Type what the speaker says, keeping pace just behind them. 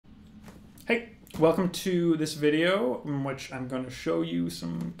Hey, welcome to this video in which I'm going to show you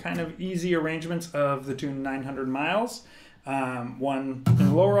some kind of easy arrangements of the tune 900 Miles. One in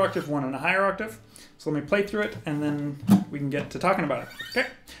a lower octave, one in a higher octave. So let me play through it and then we can get to talking about it. Okay,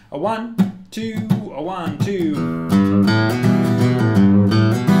 a 1, 2, a 1, 2.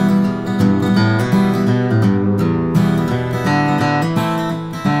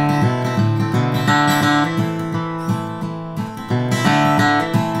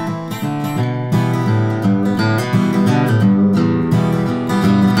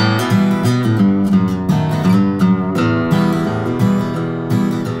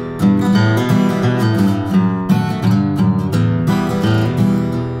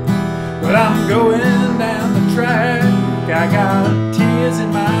 I'm going down the track, I got tears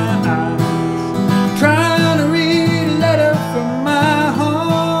in my eyes, trying to read a letter from my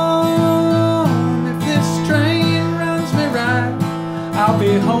home. If this train runs me right, I'll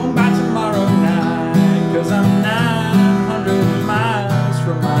be home by tomorrow night, 'cause I'm 900 miles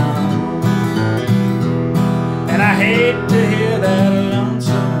from my home. And I hate to hear that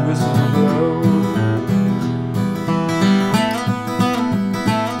lonesome whistle blow.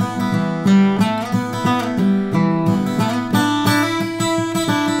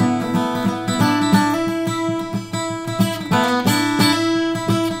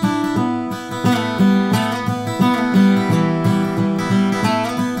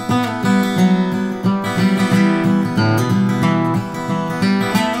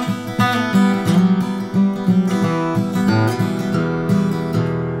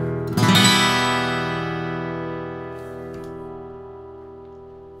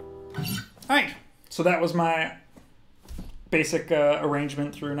 Alright, so that was my basic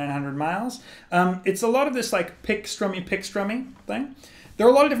arrangement through 900 Miles. It's a lot of this like pick strummy thing. There are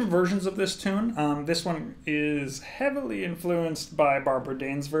a lot of different versions of this tune. This one is heavily influenced by Barbara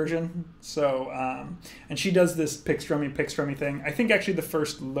Dane's version. So, and she does this pick strummy thing. I think actually the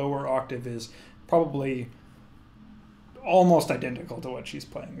first lower octave is probably almost identical to what she's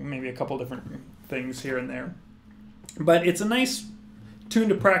playing. Maybe a couple different things here and there. But it's a nice tune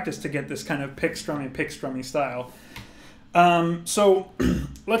to practice to get this kind of pick strummy style. So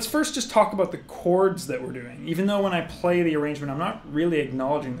let's first just talk about the chords that we're doing. Even though when I play the arrangement, I'm not really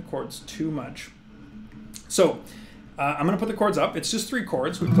acknowledging the chords too much. So I'm going to put the chords up. It's just 3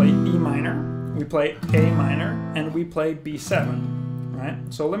 chords. We play E minor, we play A minor, and we play B7. Right?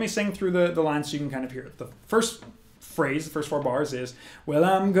 So let me sing through the lines so you can kind of hear it. The first phrase, the first 4 bars is, well,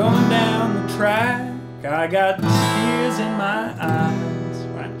 I'm going down the track, I got tears in my eyes.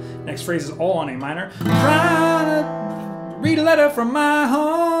 Right? Next phrase is all on A minor. I'm trying to read a letter from my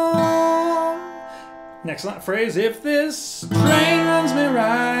home. Next phrase, if this train runs me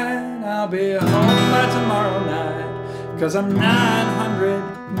right, I'll be home by tomorrow night, 'cause I'm 900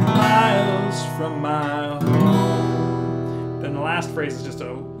 miles from my home. Then the last phrase is just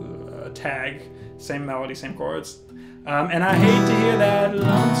a tag, same melody, same chords. And I hate to hear that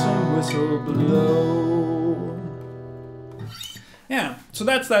lonesome whistle blow. Yeah, so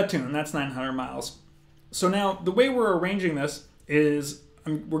that's that tune. That's 900 Miles. So now the way we're arranging this is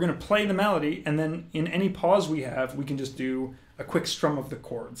we're going to play the melody, and then in any pause we have, we can just do a quick strum of the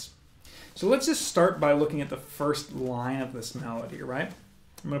chords. So let's just start by looking at the first line of this melody, right?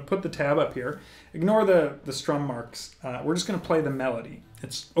 I'm going to put the tab up here. Ignore the strum marks. We're just going to play the melody.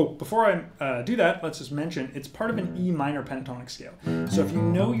 Before I do that, let's just mention it's part of an E minor pentatonic scale. So if you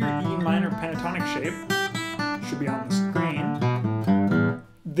know your E minor pentatonic shape, should be on the screen,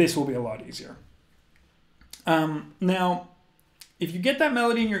 this will be a lot easier. Now, if you get that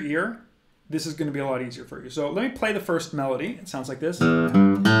melody in your ear, this is going to be a lot easier for you. So let me play the first melody. It sounds like this.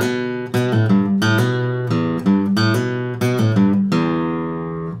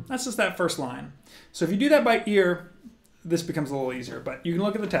 That's just that first line. So if you do that by ear, this becomes a little easier, but you can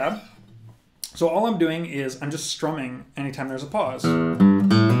look at the tab. So all I'm doing is I'm just strumming anytime there's a pause.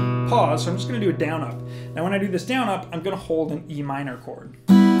 Pause, so I'm just going to do a down up. Now when I do this down up, I'm going to hold an E minor chord.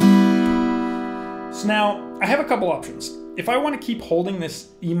 So now I have a couple options. If I want to keep holding this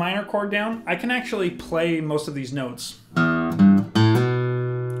E minor chord down, I can actually play most of these notes.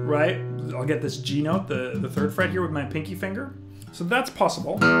 Right? I'll get this G note, the 3rd fret here with my pinky finger. So that's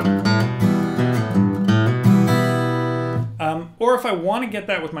possible. Or if I want to get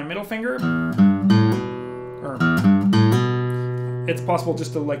that with my middle finger, it's possible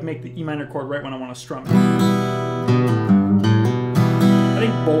just to like make the E minor chord right when I want to strum it. I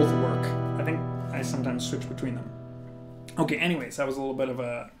think both work. I think I sometimes switch between them. Okay, anyways, that was a little bit of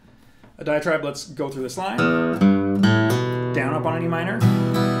a diatribe. Let's go through this line. Down up on an E minor.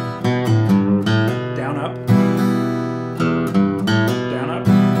 Down up. Down up.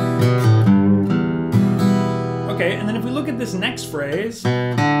 phrase.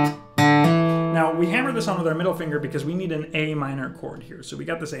 Now we hammer this on with our middle finger because we need an A minor chord here. So we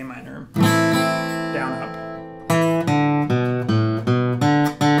got this A minor, down, up. Down,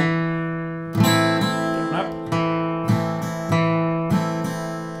 up.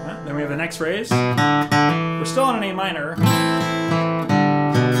 Then we have the next phrase. We're still on an A minor.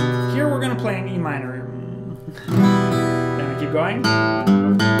 Here we're going to play an E minor. Then we keep going.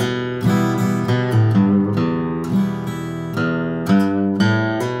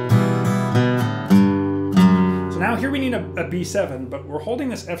 Here we need a B7, but we're holding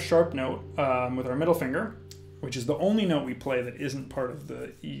this F sharp note with our middle finger, which is the only note we play that isn't part of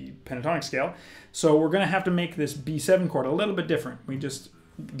the E pentatonic scale. So we're going to have to make this B7 chord a little bit different.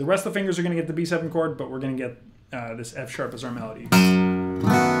 The rest of the fingers are going to get the B7 chord, but we're going to get this F sharp as our melody. And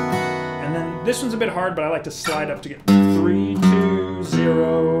then this one's a bit hard, but I like to slide up to get 3, 2,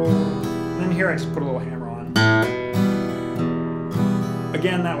 0. And then here I just put a little hammer on.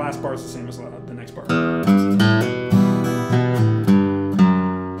 Again, that last bar is the same as the next bar.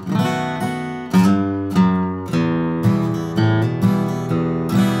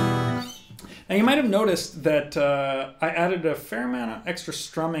 Now you might have noticed that I added a fair amount of extra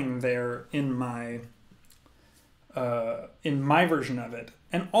strumming there in my version of it.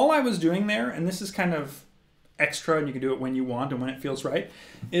 And all I was doing there, and this is kind of extra and you can do it when you want and when it feels right,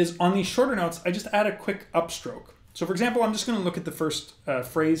 is on these shorter notes, I just add a quick upstroke. So for example, I'm just going to look at the first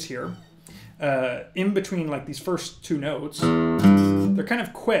phrase here. In between like these first two notes, they're kind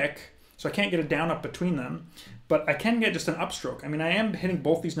of quick, so I can't get a down up between them, but I can get just an upstroke. I mean, I am hitting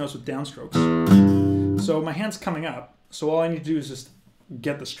both these notes with downstrokes. So my hand's coming up, so all I need to do is just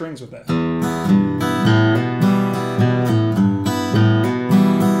get the strings with that.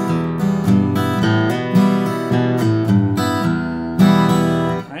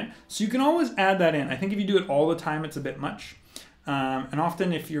 Right? So you can always add that in. I think if you do it all the time, it's a bit much. And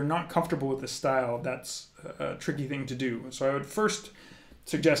often if you're not comfortable with this style, that's a tricky thing to do. So I would first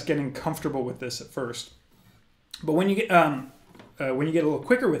suggest getting comfortable with this at first. But when you get a little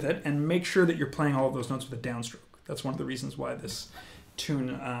quicker with it, and make sure that you're playing all of those notes with a downstroke. That's one of the reasons why this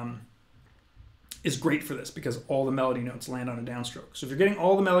tune is great for this, because all the melody notes land on a downstroke. So if you're getting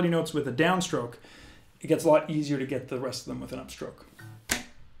all the melody notes with a downstroke, it gets a lot easier to get the rest of them with an upstroke.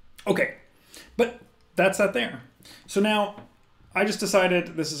 Okay, but that's that there. So now I just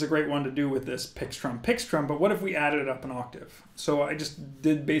decided this is a great one to do with this pick strum, but what if we added it up an octave? So I just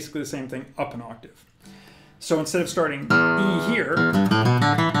did basically the same thing up an octave. So instead of starting E here,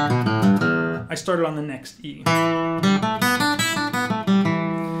 I started on the next E.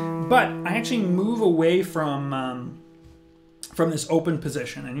 But I actually move away from this open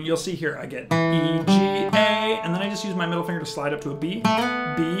position, and you'll see here I get E, G, A, and then I just use my middle finger to slide up to a B,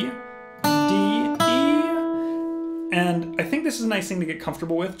 B, D, E, and I think this is a nice thing to get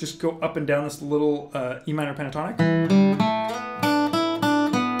comfortable with. Just go up and down this little E minor pentatonic.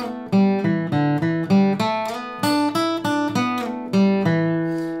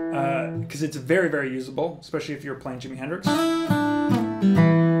 Because it's very, very usable, especially if you're playing Jimi Hendrix.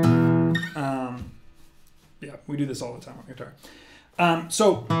 Yeah, we do this all the time on guitar.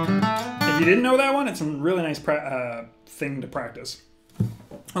 So if you didn't know that one, it's a really nice thing to practice.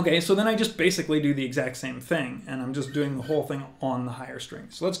 Okay, so then I just basically do the exact same thing, and I'm just doing the whole thing on the higher string.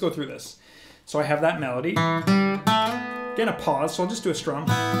 So let's go through this. So I have that melody. Again, a pause, so I'll just do a strum.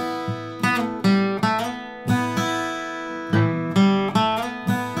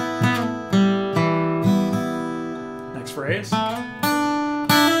 Next phrase.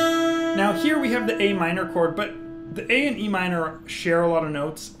 Now here we have the A minor chord, but the A and E minor share a lot of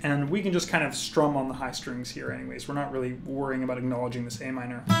notes, and we can just kind of strum on the high strings here anyways. We're not really worrying about acknowledging this A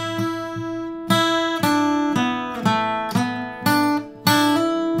minor.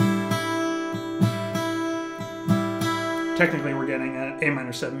 Technically we're getting an A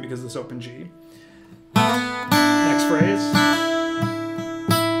minor 7 because of this open G. Next phrase.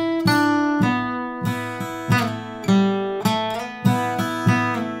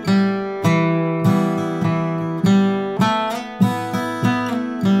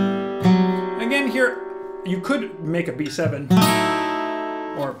 You could make a B7, but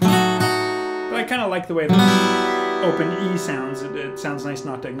I kind of like the way this open E sounds. It sounds nice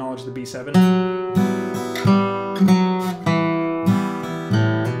not to acknowledge the B7.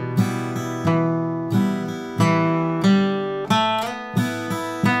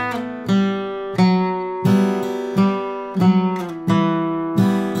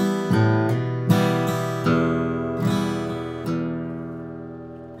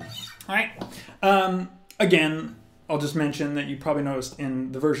 All right. Again, I'll just mention that you probably noticed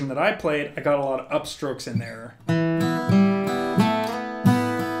in the version that I played, I got a lot of upstrokes in there.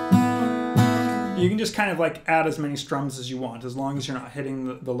 you can just kind of like add as many strums as you want, as long as you're not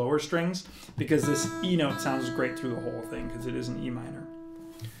hitting the lower strings, because this E note sounds great through the whole thing because it is an E minor.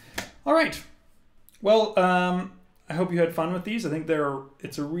 All right. Well, I hope you had fun with these. I think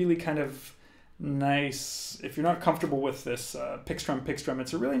it's a really kind of nice, if you're not comfortable with this pick strum,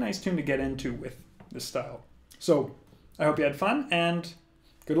 it's a really nice tune to get into with this style. So I hope you had fun and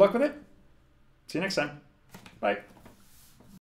good luck with it. See you next time. Bye.